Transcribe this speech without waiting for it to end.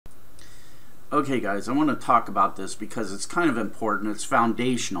Okay guys, I want to talk about this because it's kind of important. It's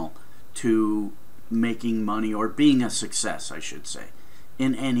foundational to making money, or being a success, I should say,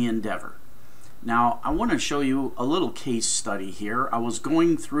 in any endeavor. Now, I want to show you a little case study here. I was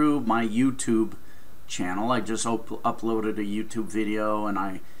going through my YouTube channel. I just uploaded a YouTube video, and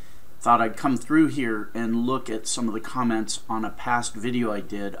I thought I'd come through here and look at some of the comments on a past video I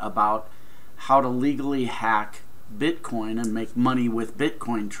did about how to legally hack Bitcoin and make money with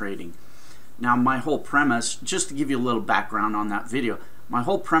Bitcoin trading. Now, my whole premise, just to give you a little background on that video, my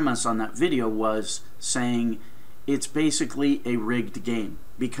whole premise on that video was saying it's basically a rigged game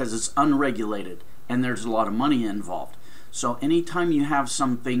because it's unregulated and there's a lot of money involved. So anytime you have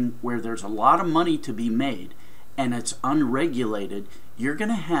something where there's a lot of money to be made and it's unregulated, you're going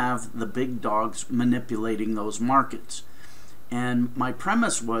to have the big dogs manipulating those markets. And my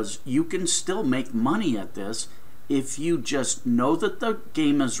premise was you can still make money at this if you just know that the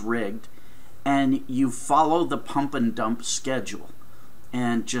game is rigged and you follow the pump and dump schedule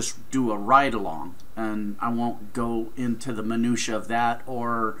and just do a ride along. And I won't go into the minutia of that,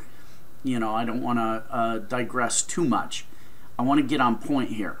 or I don't want to digress too much. I want to get on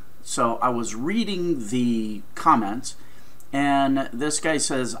point here. So I was reading the comments, and this guy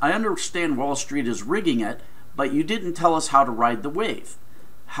says, I understand Wall Street is rigging it, but you didn't tell us how to ride the wave.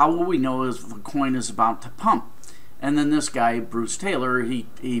 How will we know if the coin is about to pump? And then this guy, Bruce Taylor,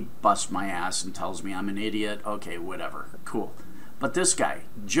 he busts my ass and tells me I'm an idiot. Okay, whatever, cool. But this guy,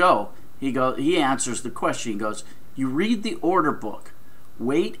 Joe, he answers the question. He goes, you read the order book.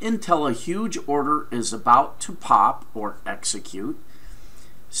 Wait until a huge order is about to pop or execute.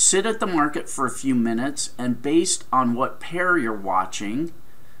 Sit at the market for a few minutes, and based on what pair you're watching,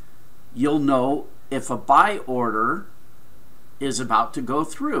 you'll know if a buy order is about to go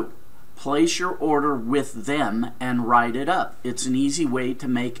through. Place your order with them and write it up. It's an easy way to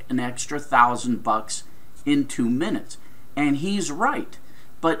make an extra $1,000 in 2 minutes. And he's right.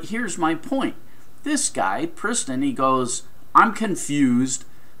 But here's my point. This guy, Preston, he goes, I'm confused.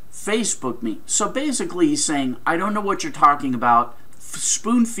 Facebook me. So basically he's saying, I don't know what you're talking about.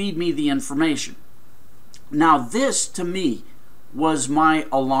 Spoon feed me the information. Now this to me was my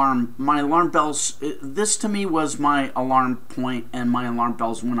alarm bells. This to me was my alarm point, and my alarm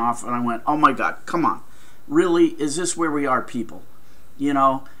bells went off, and I went, oh my God, come on. Really, is this where we are, people?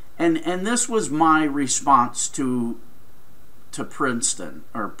 And this was my response to Princeton,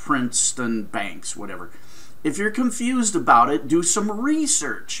 or Princeton Banks, whatever. If you're confused about it, do some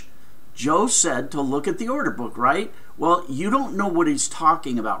research. Joe said to look at the order book, right? Well, you don't know what he's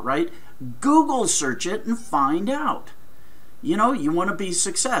talking about, right? Google search it and find out. You want to be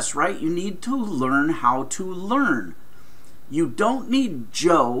success, right? You need to learn how to learn. You don't need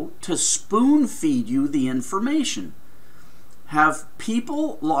Joe to spoon feed you the information. Have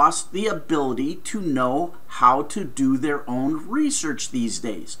people lost the ability to know how to do their own research these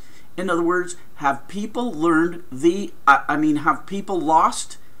days? In other words, have people have people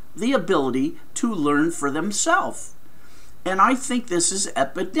lost the ability to learn for themselves? And I think this is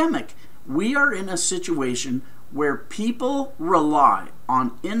epidemic. We are in a situation where people rely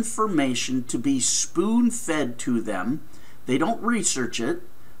on information to be spoon-fed to them. They don't research it.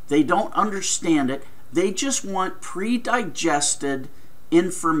 They don't understand it. They just want pre-digested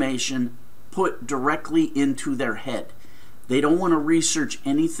information put directly into their head. They don't want to research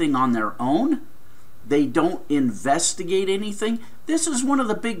anything on their own. They don't investigate anything. This is one of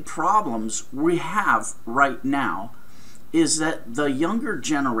the big problems we have right now, is that the younger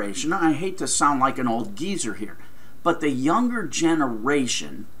generation, I hate to sound like an old geezer here, but the younger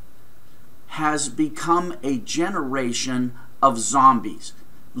generation has become a generation of zombies,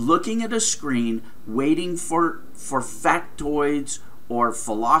 looking at a screen, waiting for factoids or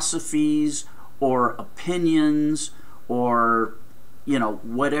philosophies or opinions or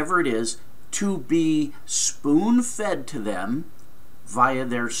whatever it is, to be spoon-fed to them via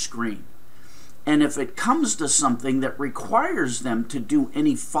their screen. And if it comes to something that requires them to do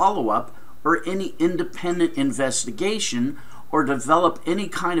any follow-up or any independent investigation or develop any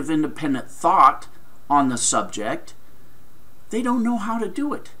kind of independent thought on the subject, they don't know how to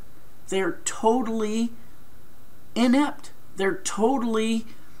do it. They're totally inept. They're totally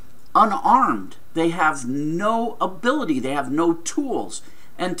unarmed. They have no ability. They have no tools.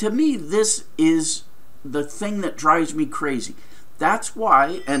 And to me, this is the thing that drives me crazy. That's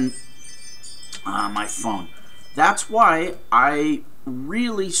why, and my phone, that's why I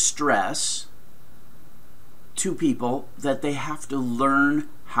really stress to people that they have to learn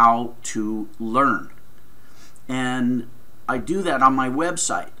how to learn. And I do that on my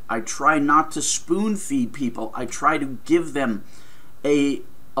website. I try not to spoon feed people. I try to give them a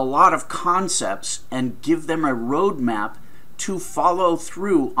a lot of concepts and give them a roadmap to follow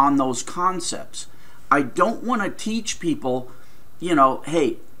through on those concepts. I don't want to teach people, you know,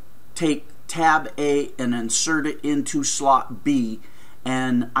 hey, take tab A and insert it into slot B.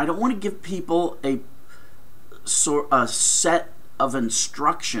 And I don't want to give people a set of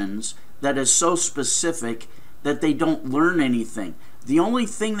instructions that is so specific that they don't learn anything. The only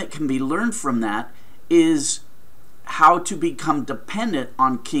thing that can be learned from that is how to become dependent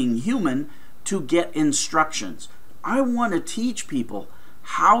on Kinghuman to get instructions. I want to teach people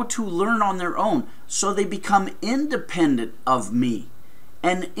how to learn on their own so they become independent of me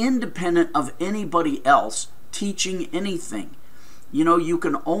and independent of anybody else teaching anything. You know, you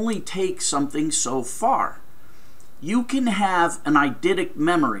can only take something so far. You can have an eidetic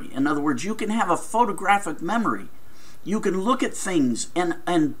memory. In other words, you can have a photographic memory. You can look at things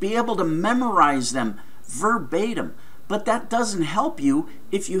and be able to memorize them verbatim. But that doesn't help you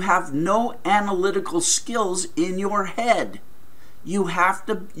if you have no analytical skills in your head. You have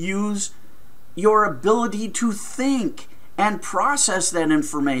to use your ability to think and process that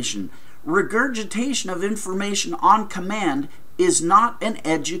information. Regurgitation of information on command is not an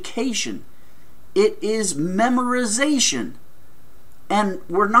education. It is memorization. And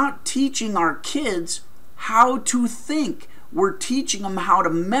we're not teaching our kids how to think. We're teaching them how to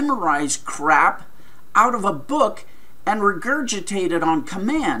memorize crap out of a book and regurgitate it on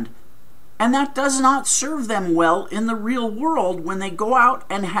command. And that does not serve them well in the real world when they go out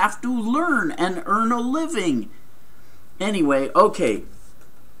and have to learn and earn a living. Anyway, okay,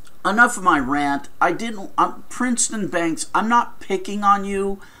 enough of my rant. Princeton Banks, I'm not picking on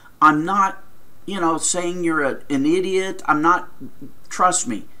you. I'm not, saying you're an idiot. Trust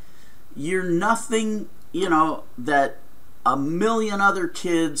me, you're nothing, that a million other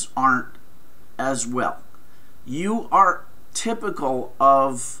kids aren't as well. You are typical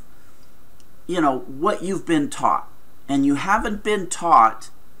of, what you've been taught. And you haven't been taught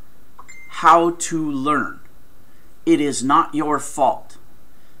how to learn. It is not your fault.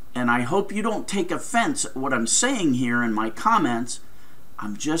 And I hope you don't take offense at what I'm saying here in my comments.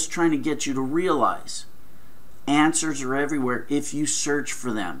 I'm just trying to get you to realize answers are everywhere if you search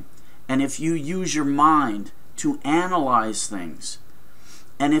for them. And if you use your mind to analyze things.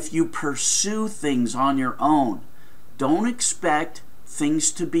 And if you pursue things on your own. Don't expect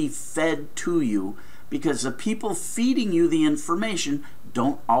things to be fed to you, because the people feeding you the information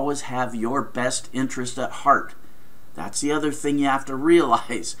don't always have your best interest at heart. That's the other thing you have to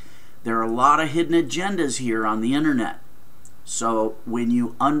realize. There are a lot of hidden agendas here on the internet. So when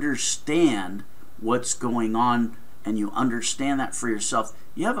you understand what's going on and you understand that for yourself,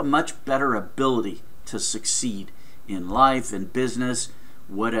 you have a much better ability to succeed in life, in business,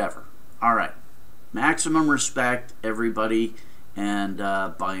 whatever. All right. Maximum respect, everybody, and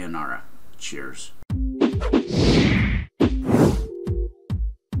bayonara. Cheers.